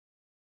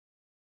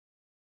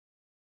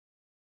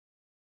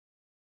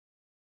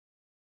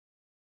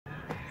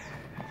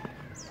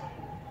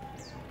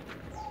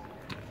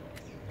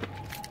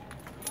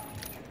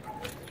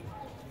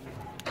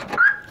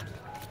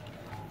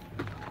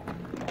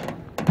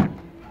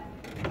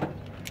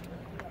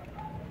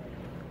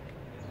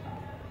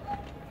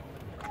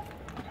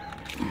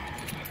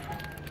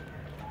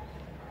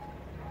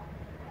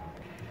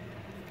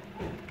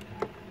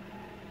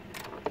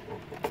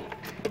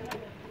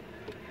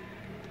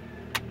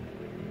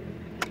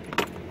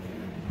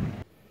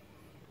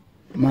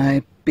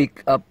My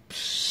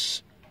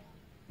pickup's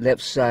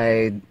left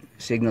side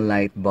signal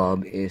light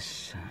bulb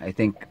is, I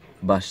think,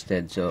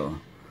 busted, so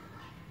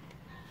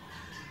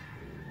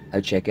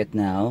I'll check it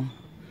now.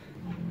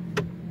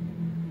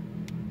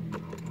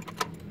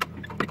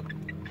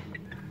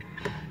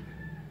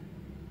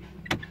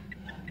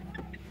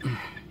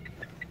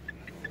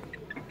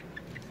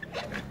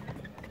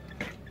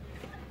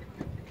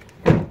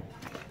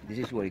 This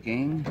is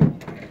working.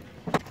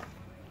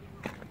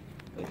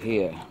 But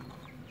here,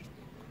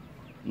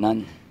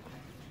 none.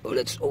 So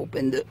let's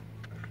open the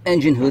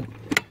engine hood.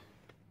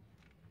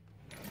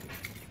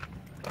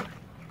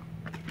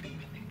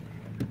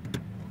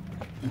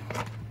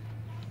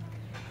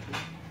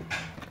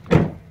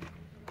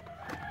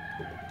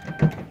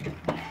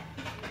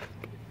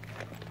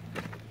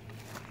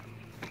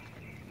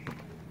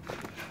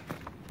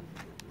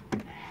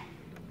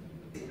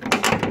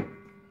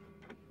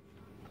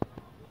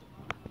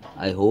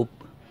 I hope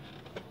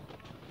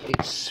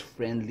it's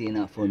friendly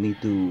enough for me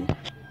to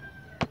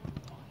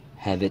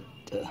have it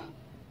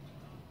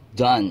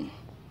done.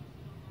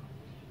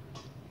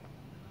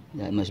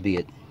 That must be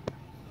it.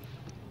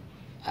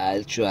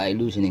 I'll try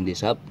loosening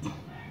this up.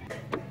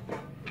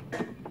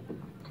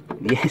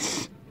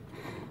 Yes,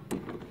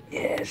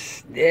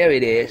 yes, there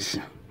it is.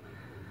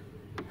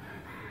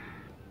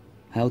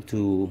 How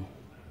to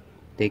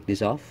take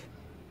this off?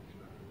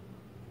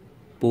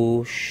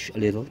 Push a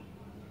little,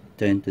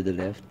 turn to the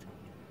left,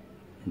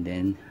 and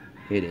then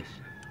here it is.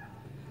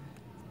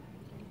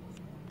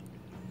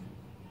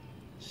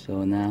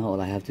 So now all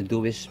I have to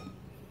do is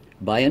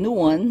buy a new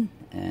one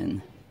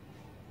and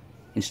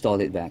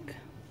install it back.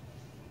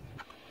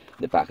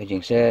 The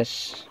packaging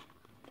says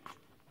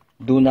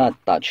do not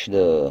touch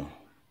the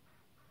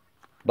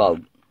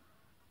bulb,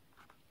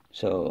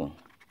 so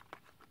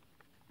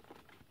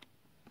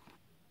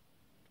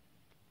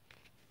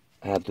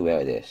I have to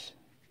wear this.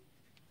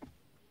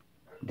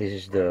 This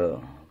is the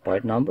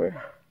part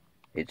number.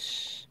 It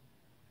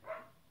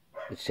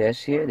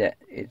says here that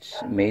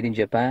it's made in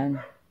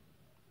Japan,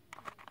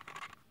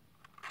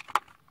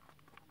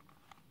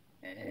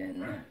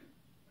 and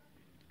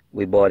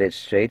we bought it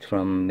straight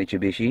from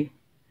Mitsubishi,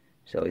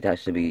 so it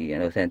has to be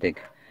an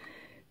authentic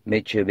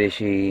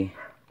Mitsubishi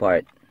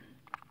part.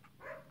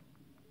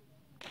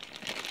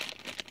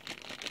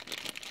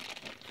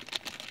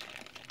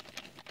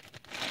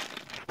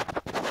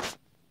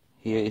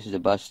 Here is the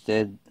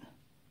busted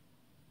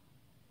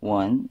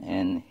one,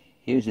 and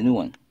here's the new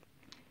one.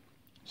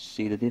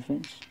 See the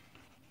difference?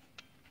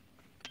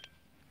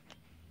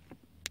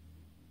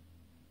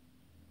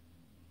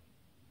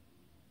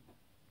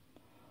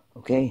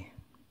 Okay,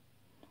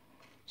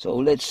 so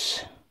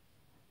let's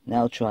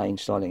now try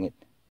installing it.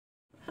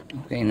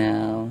 Okay,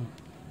 now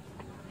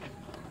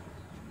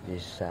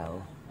this is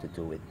how to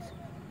do it.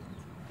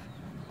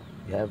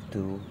 You have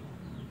to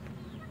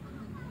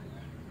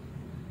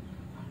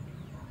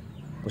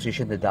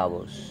position the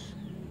dowels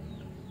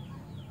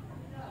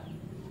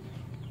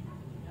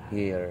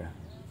here,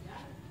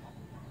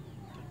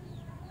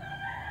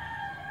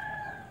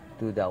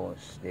 2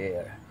 dowels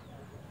there.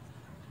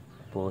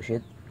 Push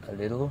it a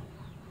little,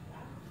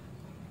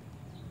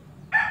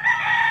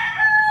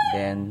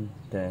 then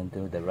turn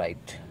to the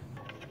right.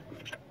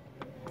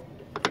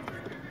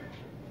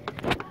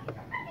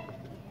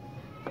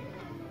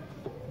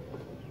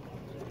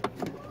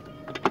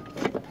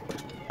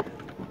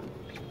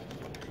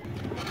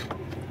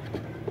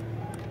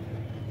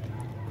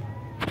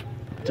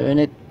 Turn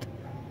it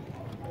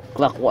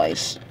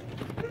clockwise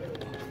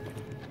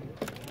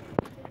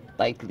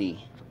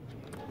tightly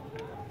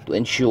to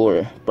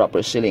ensure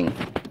proper sealing.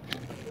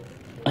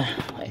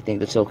 I think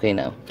that's okay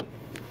now.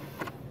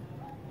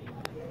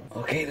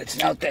 Okay, let's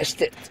now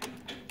test it.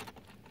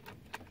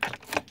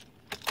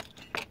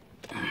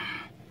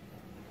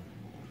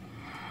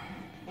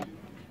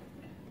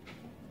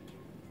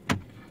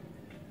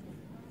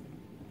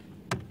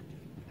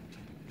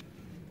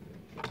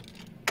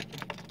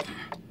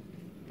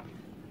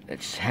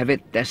 Let's have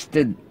it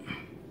tested.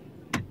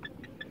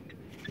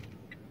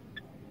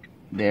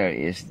 There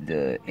is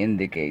the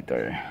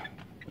indicator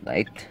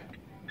light,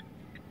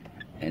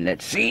 and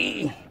let's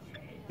see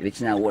if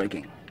it's now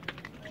working.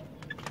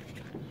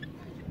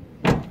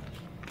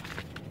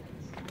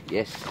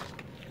 Yes,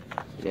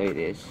 there it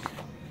is.